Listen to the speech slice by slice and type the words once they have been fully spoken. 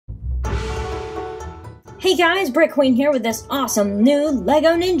Hey guys, BrickQueen here with this awesome new LEGO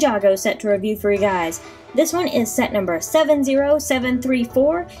Ninjago set to review for you guys. This one is set number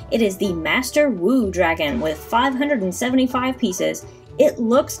 70734. It is the Master Wu Dragon with 575 pieces. It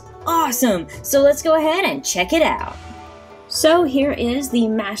looks awesome, so let's go ahead and check it out. So here is the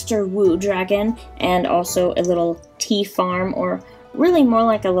Master Wu Dragon and also a little tea farm, or really more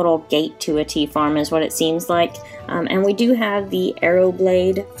like a little gate to a tea farm is what it seems like. And we do have the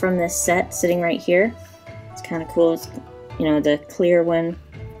Aeroblade from this set sitting right here. It's kind of cool. It's, you know, the clear one.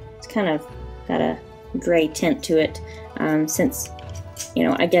 It's kind of got a gray tint to it, since, you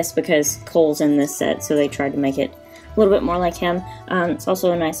know, I guess because Cole's in this set, so they tried to make it a little bit more like him. It's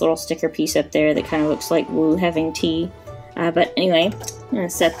also a nice little sticker piece up there that kind of looks like Wu having tea. But anyway, I'm going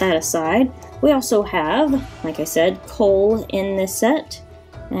to set that aside. We also have, like I said, Cole in this set,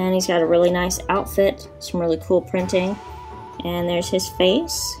 and he's got a really nice outfit, some really cool printing, and there's his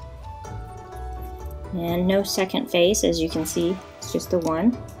face. And no second face, as you can see, it's just the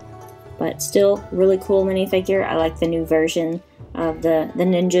one. But still, really cool minifigure. I like the new version of the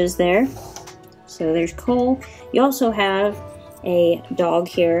ninjas there. So there's Cole. You also have a dog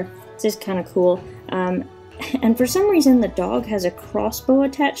here. This is kind of cool. And for some reason, the dog has a crossbow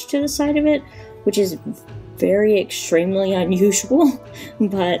attached to the side of it, which is very extremely unusual.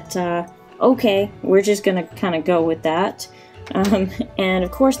 But okay, we're just gonna kind of go with that. And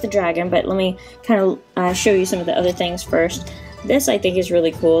of course the dragon, but let me kind of show you some of the other things first. This I think is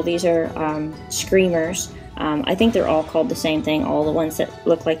really cool. These are Skreemers. I think they're all called the same thing, all the ones that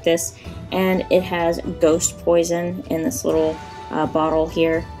look like this. And it has ghost poison in this little bottle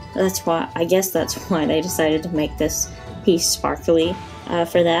here. That's why, I guess that's why they decided to make this piece sparkly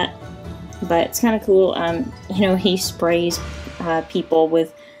for that. But it's kind of cool. You know, he sprays people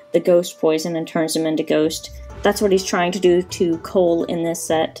with the ghost poison and turns them into ghost. That's what he's trying to do to Cole in this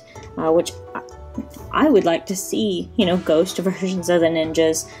set, which I would like to see, you know, ghost versions of the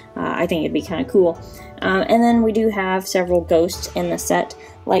ninjas. I think it'd be kind of cool. And then we do have several ghosts in the set,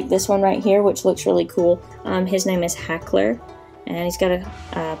 like this one right here, which looks really cool. His name is Hackler, and he's got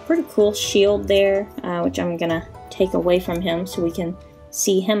a pretty cool shield there, which I'm gonna take away from him so we can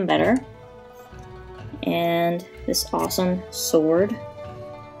see him better. And this awesome sword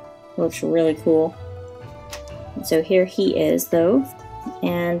looks really cool. So here he is though,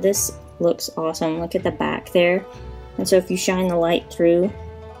 and this looks awesome. Look at the back there. And so if you shine the light through,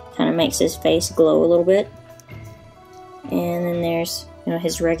 kind of makes his face glow a little bit. And then there's, you know,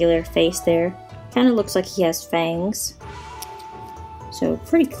 his regular face there. Kind of looks like he has fangs. So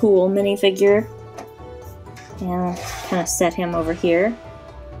pretty cool minifigure. And I'll kind of set him over here.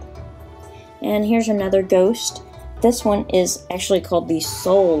 And here's another ghost. This one is actually called the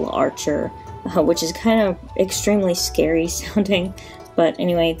Soul Archer, which is kind of extremely scary sounding. But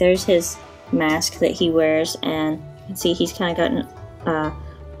anyway, there's his mask that he wears, and you can see he's kind of got an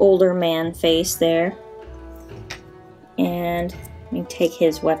older man face there. And let me take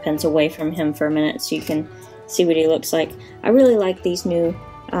his weapons away from him for a minute so you can see what he looks like. I really like these new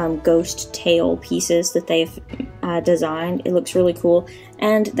ghost tail pieces that they've designed. It looks really cool,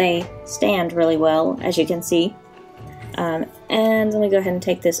 and they stand really well, as you can see. And let me go ahead and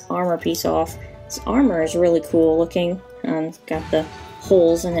take this armor piece off. This armor is really cool looking. It's got the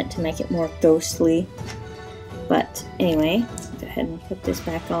holes in it to make it more ghostly. But anyway, go ahead and put this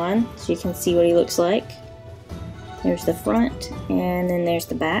back on so you can see what he looks like. There's the front, and then there's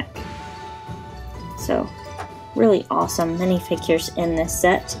the back. So, really awesome minifigures in this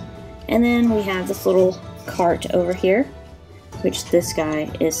set. And then we have this little cart over here, which this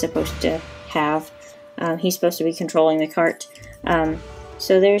guy is supposed to have. He's supposed to be controlling the cart.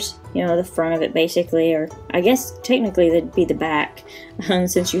 So there's, you know, the front of it basically, or I guess technically that'd be the back,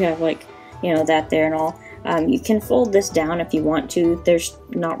 since you have, like, you know, that there and all. You can fold this down if you want to. There's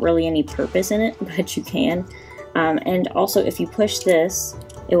not really any purpose in it, but you can. And also if you push this,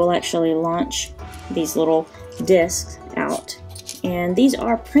 it will actually launch these little discs out. And these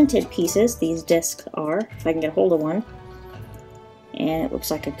are printed pieces, these discs are, if I can get a hold of one. And it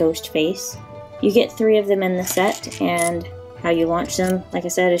looks like a ghost face. You get 3 of them in the set, and how you launch them, like I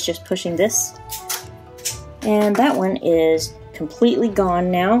said, is just pushing this. And that one is completely gone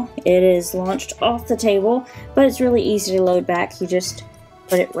now. It is launched off the table, but it's really easy to load back. You just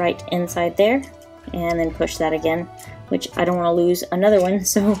put it right inside there, and then push that again, which I don't want to lose another one,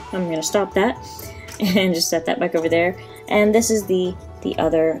 so I'm going to stop that, and just set that back over there. And this is the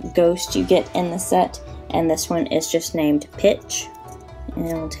other ghost you get in the set, and this one is just named Pitch. And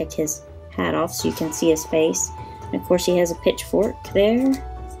I'll take his hat off so you can see his face. And of course he has a pitchfork there,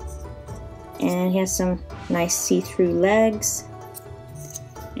 and he has some nice see-through legs.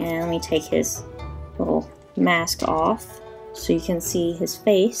 And let me take his little mask off so you can see his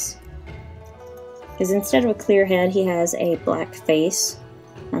face. Because instead of a clear head, he has a black face,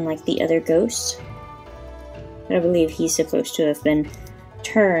 unlike the other ghosts. But I believe he's supposed to have been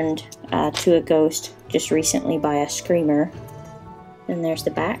turned to a ghost just recently by a Skreemer. And there's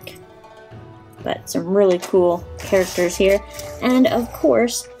the back. But some really cool characters here. And of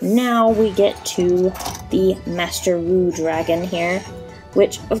course, now we get to the Master Wu dragon here.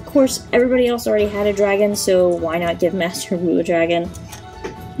 Which, of course, everybody else already had a dragon, so why not give Master Wu a dragon?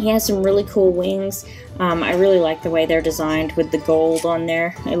 He has some really cool wings. I really like the way they're designed with the gold on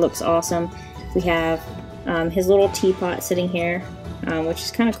there. It looks awesome. We have his little teapot sitting here, which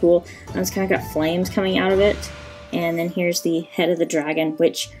is kind of cool. It's kind of got flames coming out of it. And then here's the head of the dragon,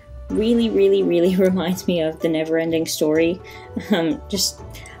 which really reminds me of the Neverending Story. Just,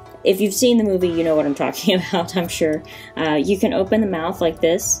 if you've seen the movie, you know what I'm talking about, I'm sure. You can open the mouth like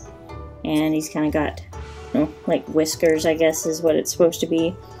this, and he's kind of got, you know, like whiskers, I guess is what it's supposed to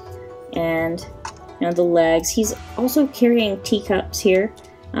be. And, you know, the legs. He's also carrying teacups here,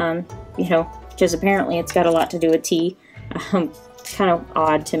 you know, because apparently it's got a lot to do with tea. Kind of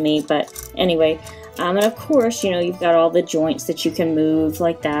odd to me, but anyway. And of course, you know, you've got all the joints that you can move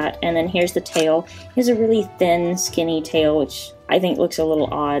like that. And then here's the tail. He has a really thin, skinny tail, which I think looks a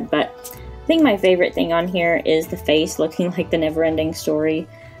little odd. But I think my favorite thing on here is the face looking like the Neverending Story.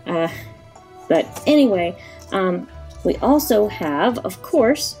 But anyway, we also have, of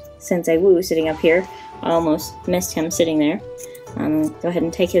course, Sensei Wu sitting up here. I almost missed him sitting there. Go ahead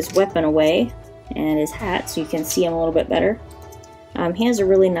and take his weapon away and his hat so you can see him a little bit better. He has a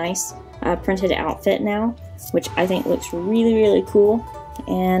really nice printed outfit now, which I think looks really cool.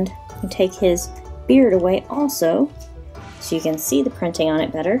 And you take his beard away also, so you can see the printing on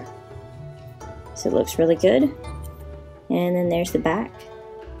it better. So it looks really good. And then there's the back.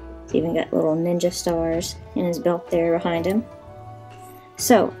 It's even got little ninja stars in his belt there behind him.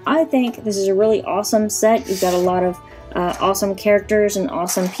 So I think this is a really awesome set. You've got a lot of awesome characters and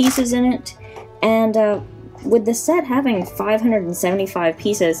awesome pieces in it. And with the set having 575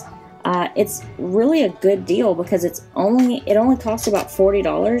 pieces, it's really a good deal because it only costs about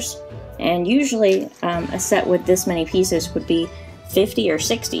 $40, and usually a set with this many pieces would be $50 or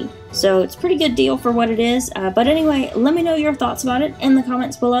 $60. So it's a pretty good deal for what it is. But anyway, let me know your thoughts about it in the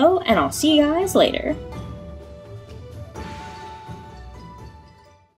comments below, and I'll see you guys later.